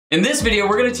In this video,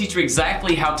 we're gonna teach you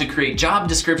exactly how to create job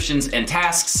descriptions and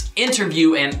tasks,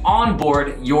 interview and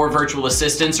onboard your virtual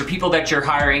assistants or people that you're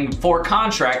hiring for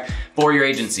contract for your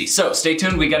agency. So stay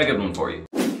tuned, we got a good one for you.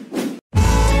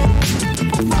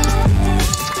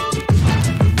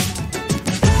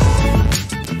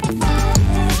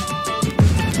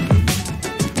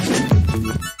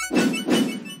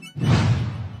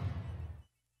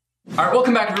 All right,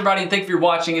 welcome back everybody and thank you for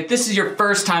watching. If this is your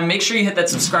first time, make sure you hit that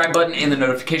subscribe button and the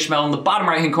notification bell in the bottom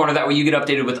right hand corner. That way you get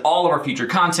updated with all of our future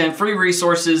content, free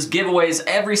resources, giveaways,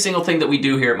 every single thing that we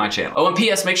do here at my channel. Oh, and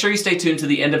PS, make sure you stay tuned to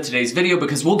the end of today's video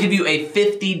because we'll give you a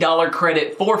 $50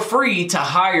 credit for free to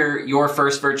hire your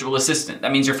first virtual assistant.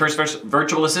 That means your first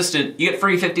virtual assistant, you get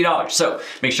free $50. So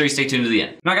make sure you stay tuned to the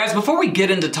end. Now guys, before we get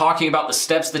into talking about the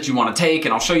steps that you want to take,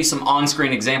 and I'll show you some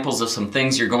on-screen examples of some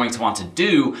things you're going to want to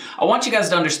do, I want you guys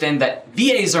to understand that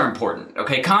VAs are important,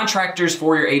 okay? Contractors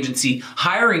for your agency,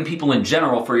 hiring people in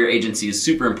general for your agency is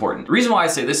super important. The reason why I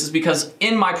say this is because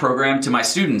in my program, to my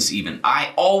students even,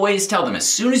 I always tell them as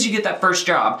soon as you get that first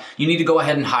job, you need to go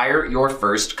ahead and hire your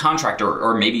first contractor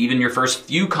or maybe even your first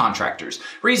few contractors.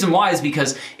 Reason why is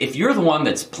because if you're the one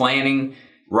that's planning,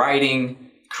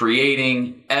 writing,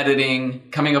 creating, editing,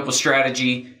 coming up with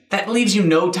strategy, that leaves you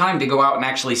no time to go out and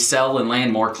actually sell and land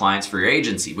more clients for your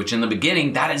agency, which in the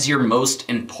beginning, that is your most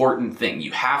important thing.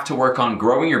 You have to work on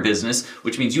growing your business,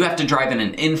 which means you have to drive in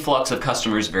an influx of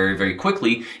customers very, very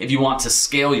quickly if you want to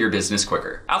scale your business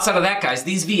quicker. Outside of that, guys,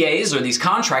 these VAs or these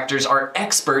contractors are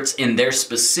experts in their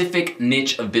specific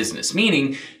niche of business,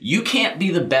 meaning you can't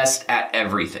be the best at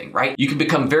everything, right? You can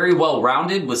become very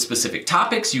well-rounded with specific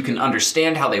topics, you can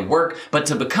understand how they work, but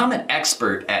to become an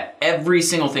expert at every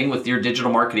single thing with your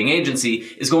digital marketing agency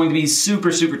is going to be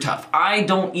super, super tough. I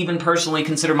don't even personally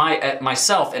consider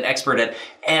myself an expert at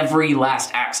every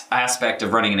last aspect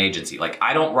of running an agency. Like,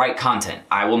 I don't write content.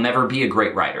 I will never be a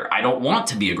great writer. I don't want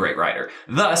to be a great writer.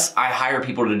 Thus, I hire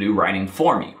people to do writing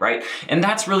for me, right? And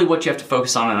that's really what you have to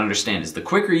focus on and understand is the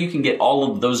quicker you can get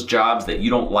all of those jobs that you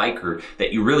don't like or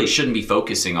that you really shouldn't be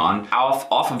focusing on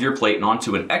off of your plate and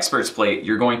onto an expert's plate,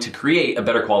 you're going to create a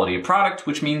better quality of product,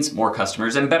 which means more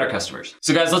customers and better customers.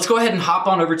 So guys, let's go ahead and hop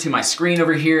on over to my screen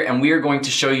over here and we are going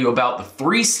to show you about the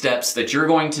 3 steps that you're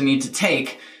going to need to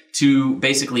take to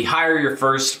basically hire your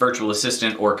first virtual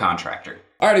assistant or contractor.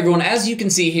 All right, everyone, as you can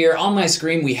see here on my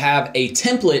screen, we have a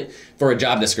template for a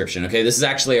job description, okay? This is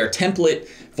actually our template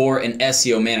for an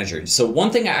SEO manager. So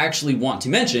one thing I actually want to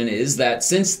mention is that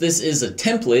since this is a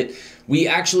template, we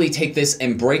actually take this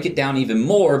and break it down even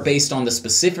more based on the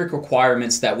specific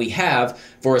requirements that we have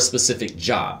for a specific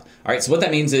job. All right, so what that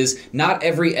means is not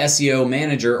every SEO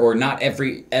manager or not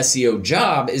every SEO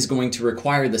job is going to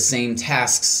require the same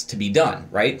tasks to be done,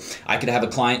 right? I could have a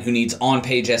client who needs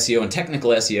on-page SEO and technical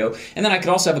SEO, and then I could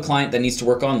also have a client that needs to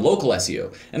work on local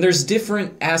SEO. And there's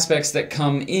different aspects that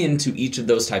come into each of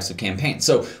those types of campaigns.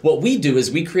 So what we do is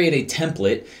we create a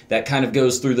template that kind of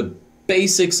goes through the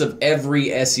basics of every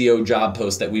SEO job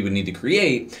post that we would need to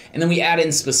create, and then we add in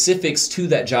specifics to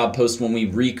that job post when we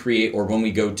recreate or when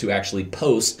we go to actually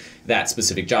post that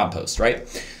specific job post, right?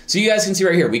 So you guys can see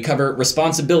right here, we cover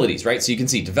responsibilities, right? So you can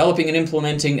see developing and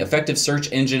implementing effective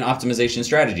search engine optimization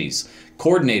strategies,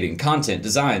 coordinating content,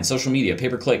 design, social media,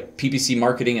 pay-per-click, PPC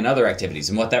marketing, and other activities.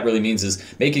 And what that really means is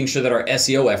making sure that our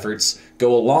SEO efforts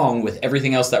go along with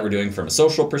everything else that we're doing from a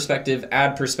social perspective,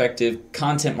 ad perspective,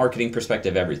 content marketing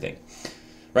perspective, everything,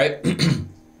 right?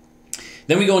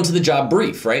 Then we go into the job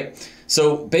brief, right?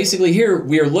 So basically here,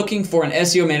 we are looking for an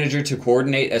SEO manager to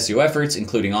coordinate SEO efforts,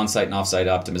 including on-site and off-site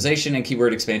optimization and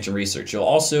keyword expansion research. You'll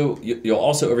also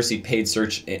oversee paid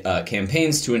search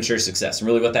campaigns to ensure success. And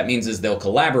really what that means is they'll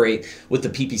collaborate with the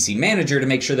PPC manager to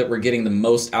make sure that we're getting the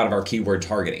most out of our keyword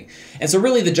targeting. And so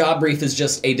really the job brief is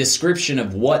just a description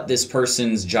of what this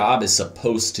person's job is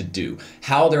supposed to do,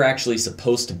 how they're actually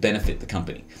supposed to benefit the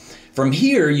company. From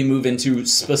here, you move into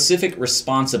specific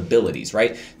responsibilities,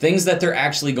 right? Things that they're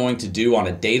actually going to do on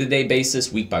a day-to-day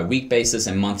basis, week-by-week basis,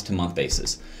 and month-to-month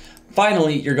basis.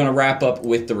 Finally, you're going to wrap up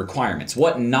with the requirements.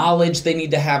 What knowledge they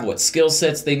need to have, what skill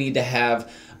sets they need to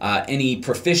have, any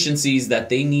proficiencies that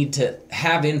they need to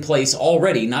have in place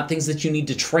already, not things that you need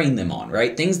to train them on,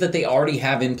 right? Things that they already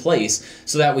have in place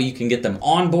so that way you can get them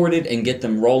onboarded and get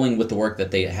them rolling with the work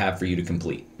that they have for you to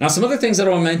complete. Now, some other things that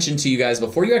I want to mention to you guys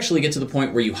before you actually get to the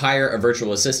point where you hire a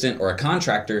virtual assistant or a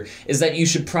contractor is that you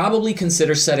should probably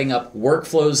consider setting up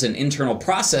workflows and internal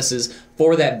processes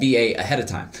for that VA ahead of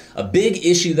time. A big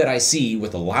issue that I see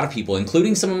with a lot of people,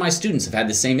 including some of my students have had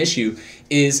the same issue,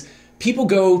 is people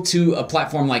go to a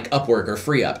platform like Upwork or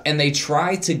FreeUp and they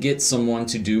try to get someone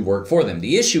to do work for them.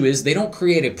 The issue is they don't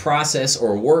create a process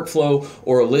or a workflow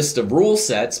or a list of rule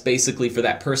sets basically for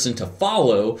that person to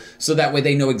follow, so that way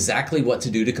they know exactly what to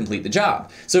do to complete the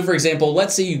job. So for example,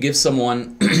 let's say you give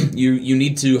someone, you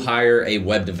need to hire a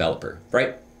web developer,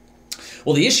 right?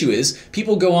 Well, the issue is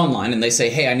people go online and they say,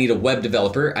 hey, I need a web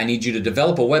developer. I need you to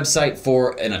develop a website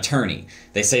for an attorney.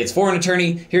 They say it's for an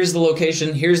attorney. Here's the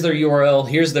location. Here's their URL.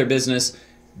 Here's their business.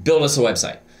 Build us a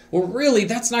website. Well, really,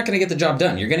 that's not going to get the job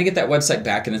done. You're going to get that website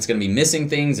back and it's going to be missing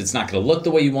things. It's not going to look the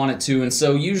way you want it to. And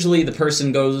so usually the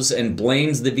person goes and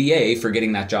blames the VA for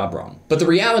getting that job wrong. But the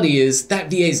reality is that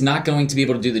VA is not going to be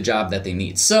able to do the job that they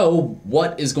need. So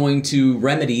what is going to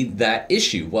remedy that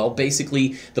issue? Well,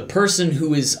 basically the person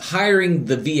who is hiring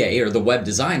the VA or the web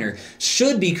designer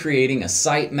should be creating a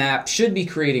sitemap, should be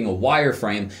creating a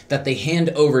wireframe that they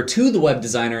hand over to the web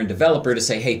designer and developer to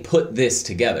say, hey, put this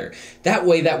together. That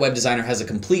way that web designer has a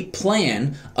complete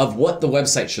plan of what the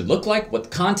website should look like,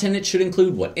 what content it should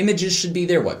include, what images should be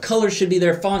there, what colors should be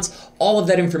there, fonts, all of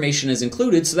that information is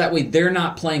included, so that way they're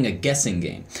not playing a guessing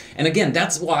game. And again,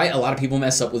 that's why a lot of people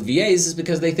mess up with VAs, is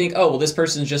because they think, oh, well, this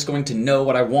person is just going to know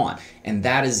what I want. And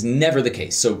that is never the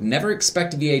case. So never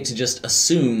expect a VA to just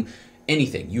assume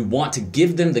anything. You want to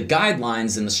give them the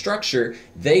guidelines and the structure.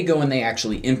 They go and they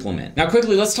actually implement. Now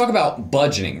quickly, let's talk about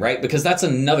budgeting, right? Because that's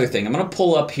another thing. I'm going to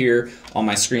pull up here on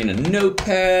my screen a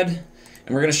notepad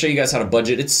and we're going to show you guys how to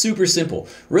budget. It's super simple.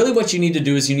 Really what you need to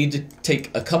do is you need to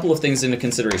take a couple of things into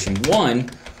consideration. One,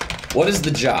 what is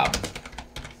the job,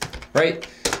 right?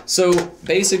 So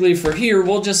basically for here,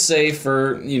 we'll just say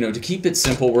for, to keep it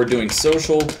simple, we're doing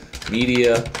social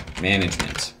media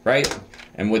management, right?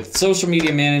 And with social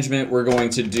media management, we're going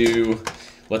to do,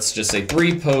 let's just say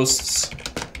 3 posts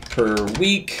per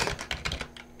week.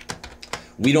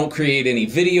 We don't create any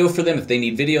video for them. If they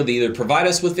need video, they either provide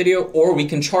us with video or we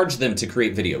can charge them to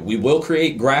create video. We will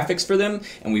create graphics for them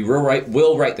and we will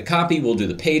write the copy, we'll do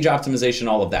the page optimization,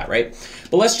 all of that, right?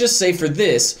 But let's just say for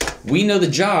this, we know the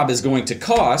job is going to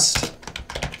cost,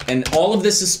 and all of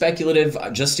this is speculative,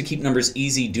 just to keep numbers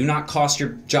easy. Do not cost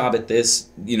your job at this,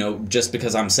 just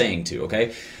because I'm saying to,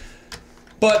 okay?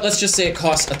 But let's just say it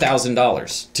costs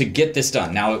 $1,000 to get this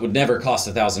done. Now, it would never cost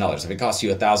 $1,000. If it costs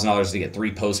you $1,000 to get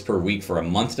 3 posts per week for a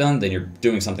month done, then you're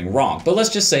doing something wrong. But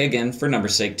let's just say, again, for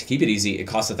numbers' sake, to keep it easy, it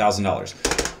costs $1,000.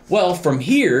 Well, from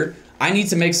here, I need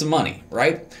to make some money,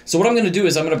 right? So what I'm going to do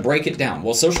is I'm going to break it down.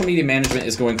 Well, social media management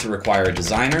is going to require a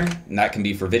designer, and that can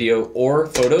be for video or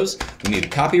photos. We need a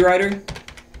copywriter.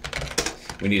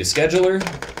 We need a scheduler,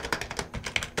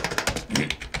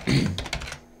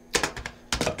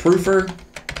 a proofer,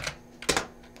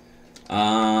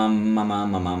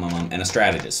 and a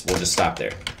strategist. We'll just stop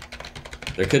there.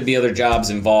 There could be other jobs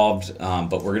involved,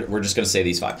 but we're just going to say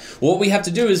these 5. Well, what we have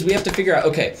to do is we have to figure out,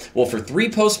 okay, well, for 3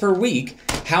 posts per week,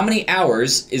 how many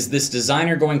hours is this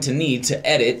designer going to need to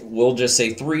edit? We'll just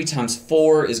say 3 times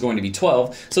 4 is going to be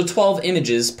 12. So 12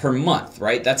 images per month,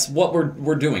 right? That's what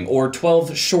we're doing. Or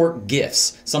 12 short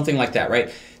GIFs, something like that,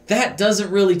 right? That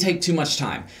doesn't really take too much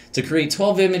time. To create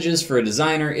 12 images for a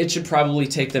designer, it should probably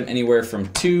take them anywhere from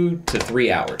 2 to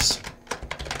 3 hours.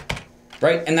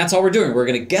 Right? And that's all we're doing. We're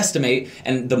going to guesstimate,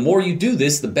 and the more you do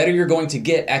this, the better you're going to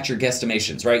get at your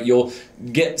guesstimations, right? You'll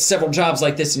get several jobs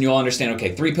like this and you'll understand,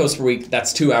 okay, 3 posts per week,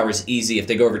 that's 2 hours easy. If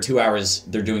they go over 2 hours,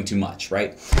 they're doing too much,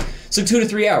 right? So 2 to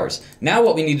 3 hours. Now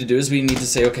what we need to do is we need to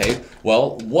say, okay,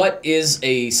 well, what is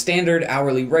a standard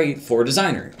hourly rate for a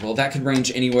designer? Well, that could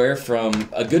range anywhere from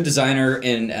a good designer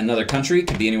in another country,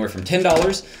 could be anywhere from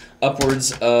 $10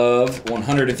 upwards of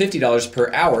 $150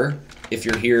 per hour if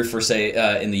you're here for, say,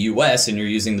 in the US and you're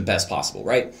using the best possible,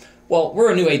 right? Well,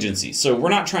 we're a new agency, so we're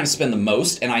not trying to spend the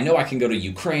most, and I know I can go to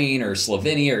Ukraine or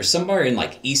Slovenia or somewhere in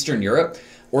like Eastern Europe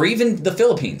or even the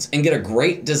Philippines and get a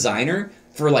great designer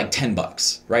for like 10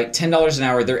 bucks, right? $10 an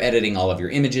hour, they're editing all of your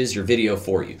images, your video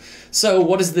for you. So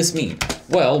what does this mean?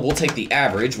 Well, we'll take the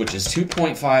average, which is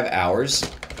 2.5 hours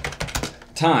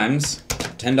times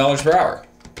 $10 per hour.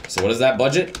 So what is that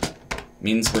budget?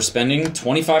 Means we're spending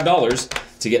 $25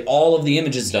 to get all of the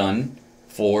images done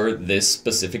for this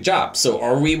specific job. So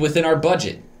are we within our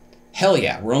budget? Hell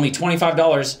yeah, we're only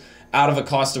 $25 out of a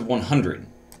cost of $100,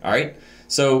 all right?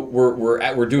 So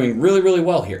we're doing really, really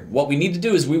well here. What we need to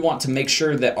do is we want to make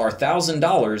sure that our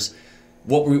 $1,000,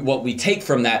 what we take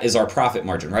from that is our profit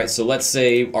margin, right? So let's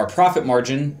say our profit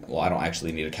margin, well, I don't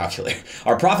actually need a calculator.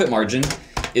 Our profit margin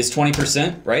is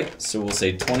 20%, right? So we'll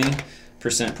say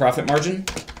 20% profit margin.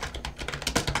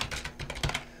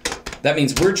 That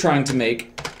means we're trying to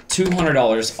make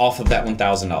 $200 off of that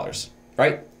 $1,000,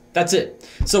 right? That's it.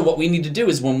 So what we need to do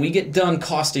is when we get done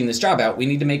costing this job out, we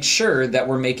need to make sure that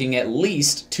we're making at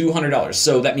least $200.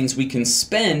 So that means we can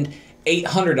spend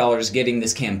 $800 getting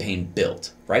this campaign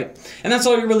built, right? And that's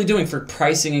all you're really doing for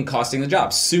pricing and costing the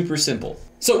job. Super simple.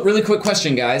 So really quick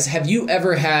question, guys. Have you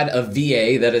ever had a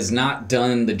VA that has not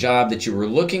done the job that you were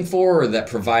looking for or that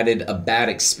provided a bad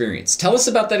experience? Tell us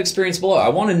about that experience below. I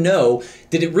want to know,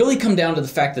 did it really come down to the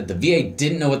fact that the VA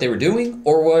didn't know what they were doing,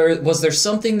 or was there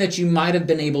something that you might have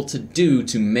been able to do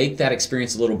to make that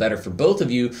experience a little better for both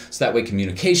of you so that way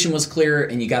communication was clearer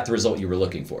and you got the result you were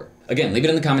looking for? Again, leave it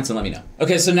in the comments and let me know.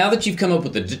 Okay, so now that you've come up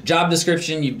with the job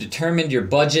description, you've determined your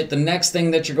budget, the next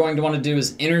thing that you're going to want to do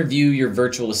is interview your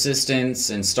virtual assistants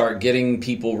and start getting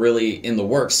people really in the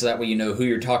works so that way you know who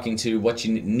you're talking to, what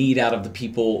you need out of the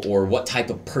people, or what type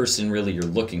of person really you're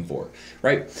looking for,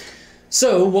 right?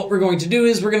 So what we're going to do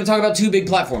is we're going to talk about two big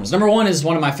platforms. Number one is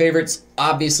one of my favorites,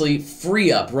 obviously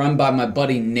FreeUp, run by my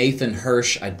buddy Nathan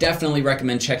Hirsch. I definitely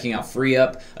recommend checking out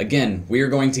FreeUp. Again, we are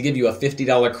going to give you a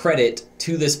 $50 credit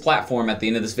to this platform at the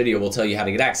end of this video. We'll tell you how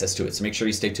to get access to it, so make sure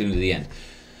you stay tuned to the end.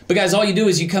 But guys, all you do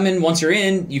is you come in, once you're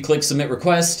in, you click submit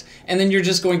request, and then you're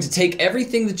just going to take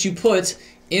everything that you put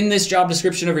in this job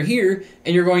description over here,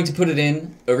 and you're going to put it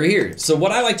in over here. So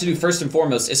what I like to do first and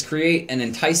foremost is create an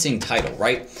enticing title,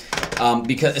 right?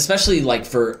 Because especially like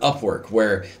for Upwork,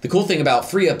 where the cool thing about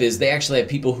FreeUp is they actually have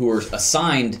people who are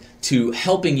assigned to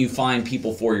helping you find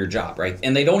people for your job, right?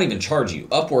 And they don't even charge you.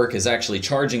 Upwork is actually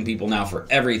charging people now for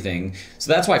everything.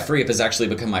 So that's why FreeUp has actually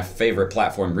become my favorite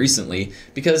platform recently,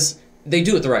 because they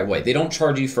do it the right way. They don't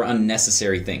charge you for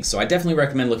unnecessary things. So I definitely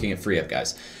recommend looking at FreeUp,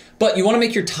 guys. But you want to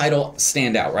make your title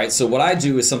stand out, right? So what I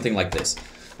do is something like this.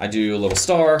 I do a little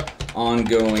star,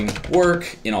 ongoing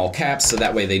work in all caps, so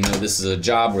that way they know this is a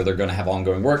job where they're going to have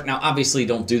ongoing work. Now, obviously,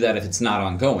 don't do that if it's not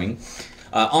ongoing.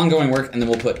 Ongoing work, and then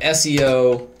we'll put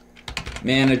SEO,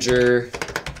 manager,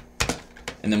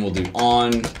 and then we'll do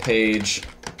on page,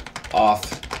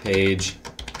 off page,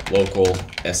 local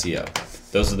SEO.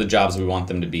 Those are the jobs we want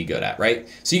them to be good at, right?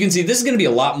 So you can see this is going to be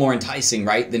a lot more enticing,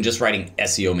 right, than just writing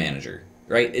SEO manager.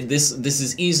 Right? This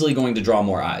is easily going to draw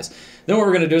more eyes. Then what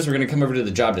we're going to do is we're going to come over to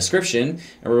the job description,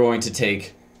 and we're going to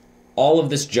take all of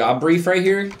this job brief right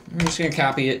here. We're just going to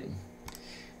copy it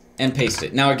and paste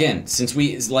it. Now again, since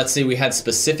let's say we had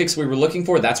specifics we were looking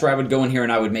for, that's where I would go in here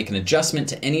and I would make an adjustment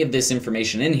to any of this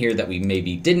information in here that we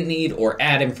maybe didn't need, or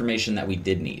add information that we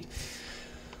did need.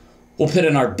 We'll put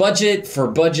in our budget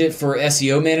for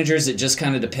SEO managers. It just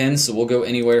kind of depends. So we'll go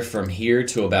anywhere from here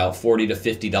to about $40 to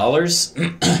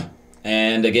 $50.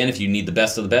 And again, if you need the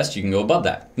best of the best, you can go above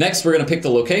that. Next, we're going to pick the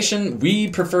location.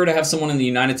 We prefer to have someone in the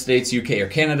United States, UK, or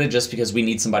Canada, just because we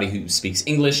need somebody who speaks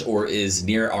English or is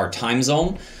near our time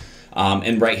zone.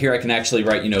 And right here, I can actually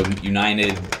write,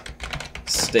 United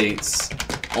States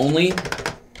only,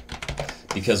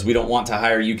 because we don't want to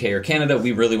hire UK or Canada.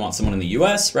 We really want someone in the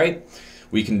US, right?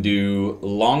 We can do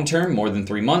long-term, more than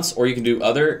 3 months, or you can do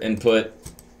other and put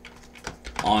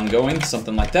ongoing,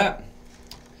 something like that.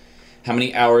 How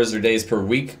many hours or days per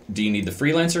week do you need the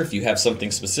freelancer? If you have something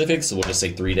specific, so we'll just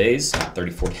say 3 days, not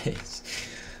 34 days.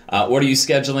 What are your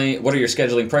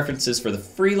scheduling preferences for the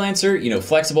freelancer?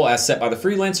 Flexible as set by the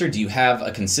freelancer. Do you have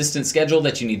a consistent schedule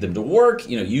that you need them to work?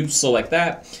 You select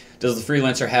that. Does the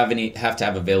freelancer have to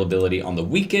have availability on the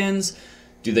weekends?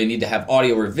 Do they need to have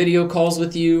audio or video calls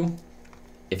with you?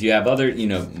 If you have other,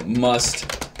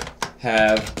 must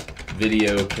have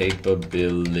video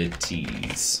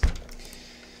capabilities.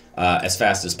 As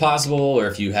fast as possible, or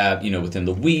if you have, within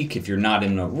the week, if you're not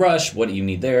in a rush, what do you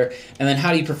need there? And then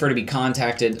how do you prefer to be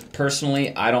contacted?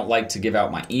 Personally, I don't like to give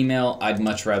out my email. I'd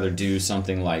much rather do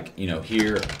something like,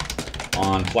 here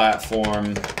on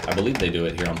platform. I believe they do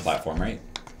it here on platform, right?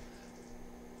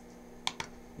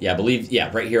 Yeah,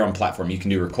 right here on platform, you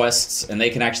can do requests, and they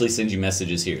can actually send you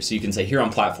messages here. So you can say here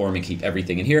on platform and keep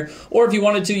everything in here. Or if you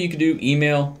wanted to, you could do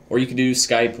email, or you could do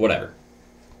Skype, whatever.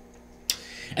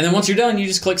 And then once you're done, you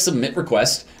just click submit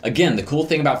request. Again, the cool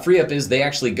thing about FreeUp is they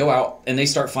actually go out and they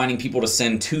start finding people to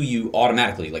send to you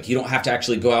automatically. Like, you don't have to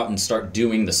actually go out and start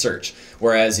doing the search.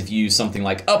 Whereas if you use something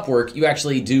like Upwork, you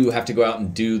actually do have to go out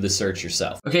and do the search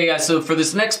yourself. Okay guys, so for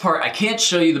this next part, I can't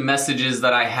show you the messages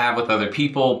that I have with other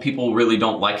people. People really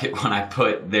don't like it when I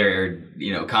put their,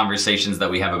 conversations that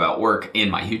we have about work in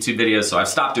my YouTube videos, so I've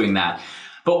stopped doing that.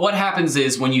 But what happens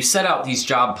is when you set out these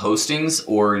job postings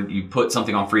or you put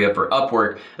something on FreeUp or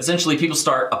Upwork, essentially people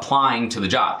start applying to the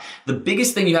job. The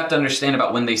biggest thing you have to understand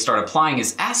about when they start applying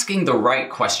is asking the right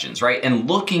questions, right? And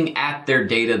looking at their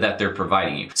data that they're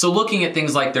providing you. So looking at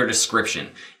things like their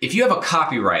description. If you have a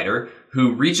copywriter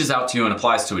who reaches out to you and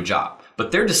applies to a job,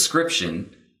 but their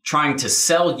description trying to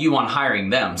sell you on hiring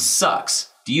them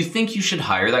sucks, Do you think you should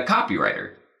hire that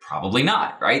copywriter? Probably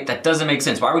not, right? That doesn't make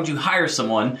sense. Why would you hire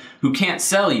someone who can't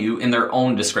sell you in their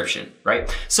own description,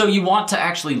 right? So you want to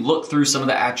actually look through some of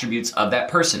the attributes of that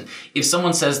person. If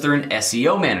someone says they're an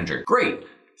SEO manager, great.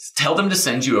 Tell them to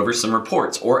send you over some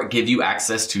reports or give you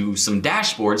access to some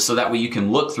dashboards so that way you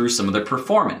can look through some of their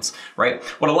performance, right?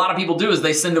 What a lot of people do is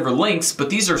they send over links,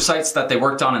 but these are sites that they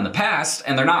worked on in the past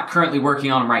and they're not currently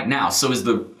working on them right now. So is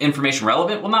the information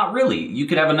relevant? Well, not really. You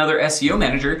could have another SEO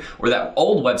manager, or that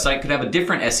old website could have a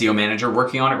different SEO manager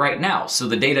working on it right now. So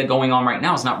the data going on right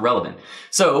now is not relevant.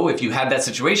 So if you had that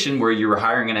situation where you were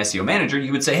hiring an SEO manager,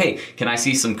 you would say, hey, can I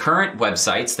see some current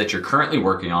websites that you're currently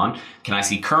working on? Can I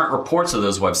see current reports of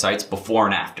those websites before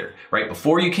and after, right?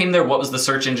 Before you came there, what was the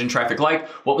search engine traffic like?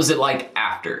 What was it like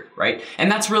after, right?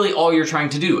 And that's really all you're trying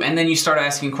to do. And then you start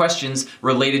asking questions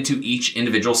related to each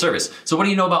individual service. So what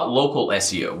do you know about local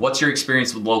SEO? What's your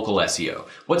experience with local SEO?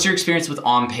 What's your experience with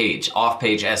on-page,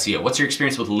 off-page SEO? What's your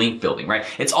experience with link building, right?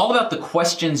 It's all about the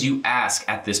questions you ask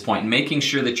at this point, making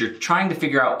sure that you're trying to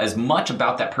figure out as much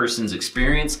about that person's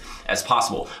experience as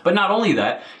possible. But not only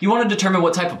that, you want to determine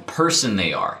what type of person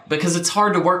they are, because it's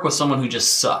hard to work with someone who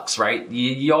just sucks, right?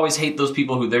 You always hate those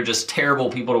people who they're just terrible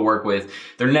people to work with.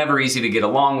 They're never easy to get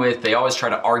along with. They always try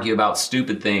to argue about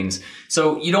stupid things.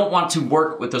 So you don't want to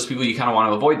work with those people. You kind of want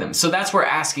to avoid them. So that's where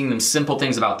asking them simple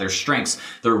things about their strengths,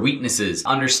 their weaknesses,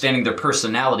 understanding their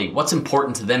personality, what's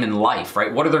important to them in life,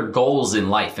 right? What are their goals in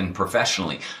life and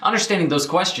professionally? Understanding those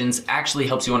questions actually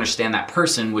helps you understand that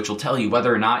person, which will tell you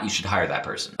whether or not you should hire that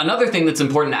person. Another thing that's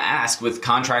important to ask with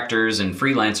contractors and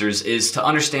freelancers is to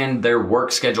understand their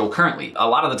work schedule currently. A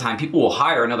lot of the time people will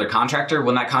hire another contractor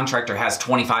when that contractor has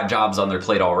 25 jobs on their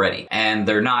plate already and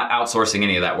they're not outsourcing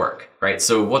any of that work, right?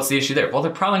 So what's the issue there? Well,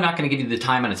 they're probably not going to give you the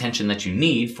time and attention that you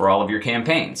need for all of your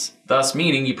campaigns. Thus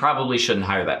meaning you probably shouldn't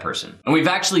hire that person. And we've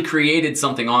actually created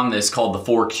something on this called the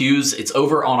 4 Qs. It's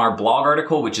over on our blog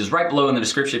article, which is right below in the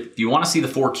description. If you want to see the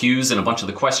 4 Qs and a bunch of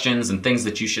the questions and things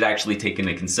that you should actually take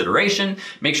into consideration,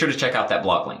 make sure to check out that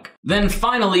blog link. Then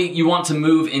finally, you want to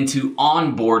move into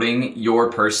onboarding your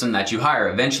person that you hire.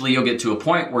 Eventually you'll get to a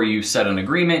point where you set an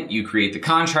agreement, you create the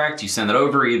contract, you send it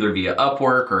over either via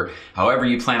Upwork or however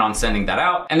you plan on sending that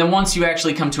out. And then once you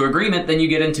actually come to agreement, then you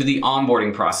get into the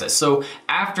onboarding process. So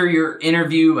after your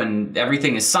interview and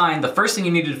everything is signed, the first thing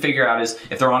you need to figure out is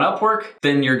if they're on Upwork,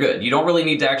 then you're good. You don't really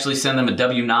need to actually send them a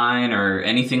W-9 or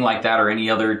anything like that or any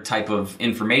other type of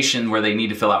information where they need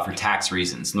to fill out for tax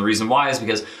reasons. And the reason why is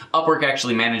because Upwork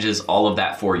actually manages all of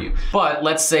that for you. But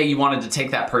let's say you wanted to take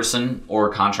that person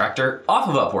or contractor off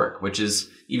of Upwork, which is,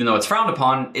 even though it's frowned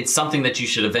upon, it's something that you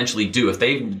should eventually do. If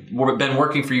they've been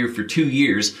working for you for 2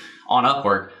 years on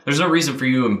Upwork, there's no reason for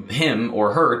you and him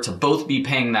or her to both be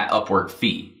paying that Upwork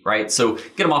fee, right? So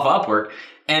get them off of Upwork.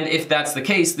 And if that's the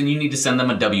case, then you need to send them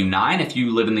a W-9 if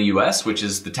you live in the US, which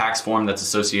is the tax form that's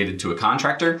associated to a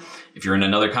contractor. If you're in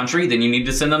another country, then you need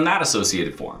to send them that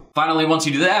associated form. Finally, once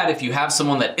you do that, if you have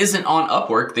someone that isn't on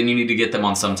Upwork, then you need to get them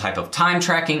on some type of time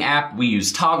tracking app. We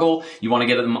use Toggle. You want to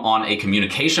get them on a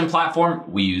communication platform.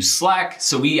 We use Slack.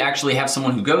 So we actually have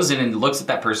someone who goes in and looks at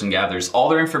that person, gathers all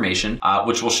their information,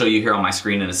 which we'll show you here on my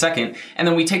screen in a second. And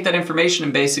then we take that information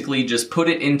and basically just put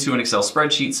it into an Excel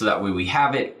spreadsheet so that way we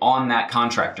have it on that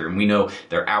contractor. And we know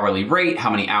their hourly rate,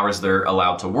 how many hours they're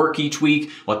allowed to work each week,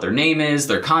 what their name is,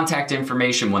 their contact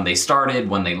information, when they started,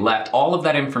 when they left, all of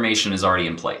that information is already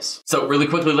in place. So really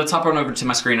quickly, let's hop on over to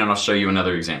my screen and I'll show you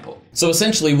another example. So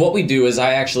essentially what we do is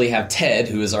I actually have Ted,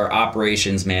 who is our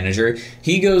operations manager.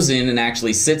 He goes in and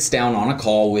actually sits down on a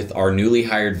call with our newly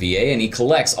hired VA and he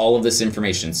collects all of this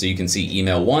information. So you can see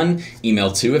email 1,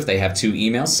 email 2 if they have 2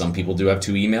 emails. Some people do have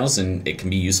 2 emails and it can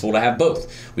be useful to have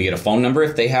both. We get a phone number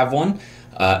if they have one.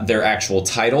 Their actual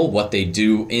title, what they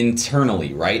do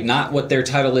internally, right? Not what their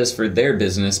title is for their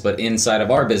business, but inside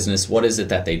of our business, what is it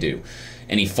that they do?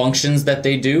 Any functions that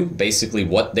they do, basically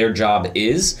what their job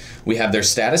is. We have their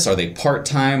status, are they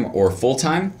part-time or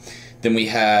full-time? Then we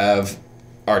have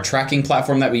our tracking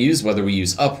platform that we use, whether we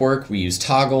use Upwork, we use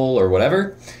Toggle or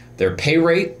whatever. Their pay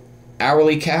rate,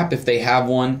 hourly cap if they have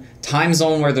one, time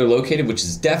zone where they're located, which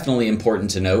is definitely important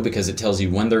to know because it tells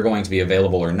you when they're going to be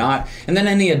available or not, and then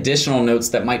any additional notes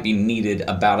that might be needed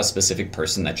about a specific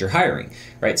person that you're hiring,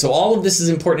 right? So all of this is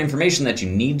important information that you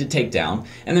need to take down,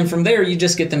 and then from there you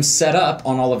just get them set up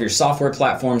on all of your software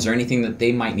platforms or anything that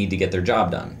they might need to get their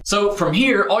job done. So from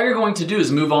here, all you're going to do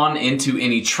is move on into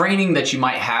any training that you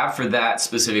might have for that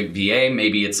specific VA.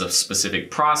 Maybe it's a specific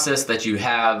process that you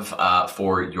have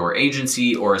for your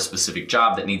agency or a specific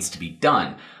job that needs to be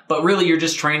done. but really you're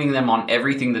just training them on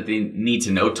everything that they need to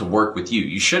know to work with you.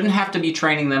 You shouldn't have to be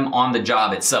training them on the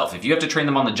job itself. If you have to train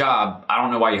them on the job, I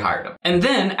don't know why you hired them. And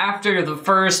then after the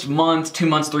first month, 2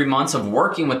 months, 3 months of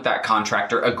working with that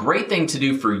contractor, a great thing to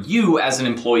do for you as an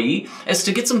employee is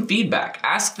to get some feedback.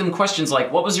 Ask them questions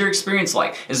like, what was your experience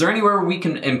like? Is there anywhere where we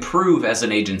can improve as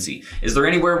an agency? Is there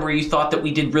anywhere where you thought that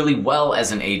we did really well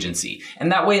as an agency? And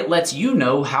that way it lets you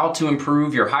know how to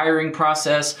improve your hiring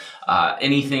process,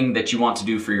 anything that you want to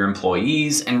do for your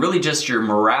employees, and really just your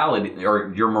morality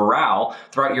or your morale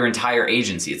throughout your entire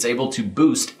agency. It's able to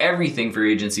boost everything for your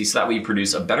agency so that way you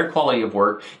produce a better quality of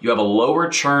work, you have a lower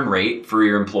churn rate for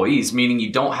your employees, meaning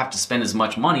you don't have to spend as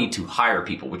much money to hire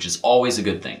people, which is always a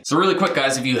good thing. So really quick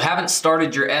guys, if you haven't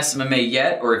started your SMMA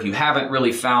yet, or if you haven't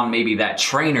really found maybe that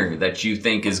trainer that you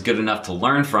think is good enough to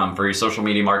learn from for your social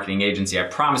media marketing agency, I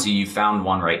promise you, you found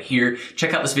one right here.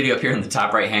 Check out this video up here in the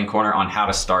top right hand corner on how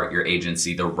to start your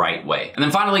agency the right way. And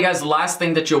then finally guys, the last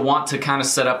thing that you'll want to kind of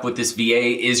set up with this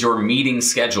VA is your meeting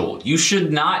schedule. You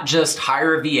should not just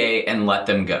hire a VA and let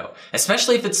them go,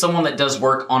 especially if it's someone that does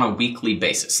work on a weekly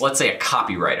basis. Let's say a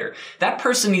copywriter. That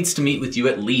person needs to meet with you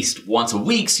at least once a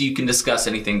week so you can discuss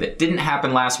anything that didn't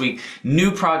happen last week,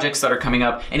 new projects that are coming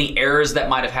up, any errors that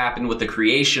might have happened with the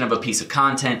creation of a piece of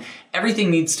content.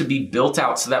 Everything needs to be built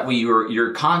out so that way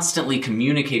you're constantly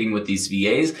communicating with these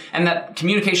VAs and that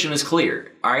communication is clear.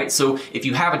 All right, so if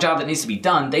you have a job that needs to be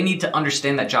done, they need to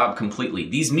understand that job completely.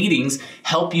 These meetings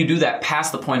help you do that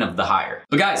past the point of the hire.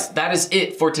 But guys, that is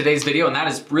it for today's video, and that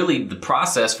is really the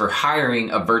process for hiring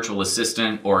a virtual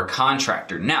assistant or a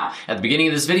contractor. Now, at the beginning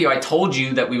of this video, I told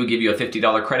you that we would give you a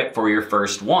 $50 credit for your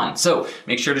first one. So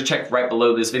make sure to check right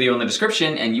below this video in the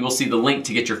description, and you will see the link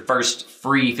to get your first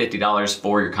free $50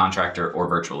 for your contractor or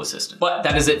virtual assistant. But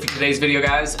that is it for today's video,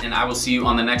 guys, and I will see you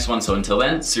on the next one. So until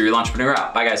then, Serial Entrepreneur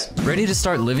out. Bye, guys. Ready to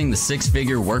start living the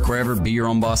six-figure work wherever, be your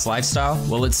own boss lifestyle?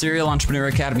 Well, at Serial Entrepreneur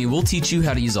Academy, we'll teach you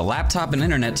how to use a laptop and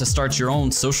internet to start your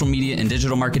own social media and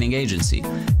digital marketing agency.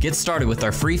 Get started with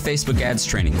our free Facebook ads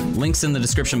training. Links in the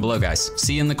description below, guys.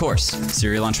 See you in the course.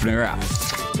 Serial Entrepreneur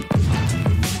out.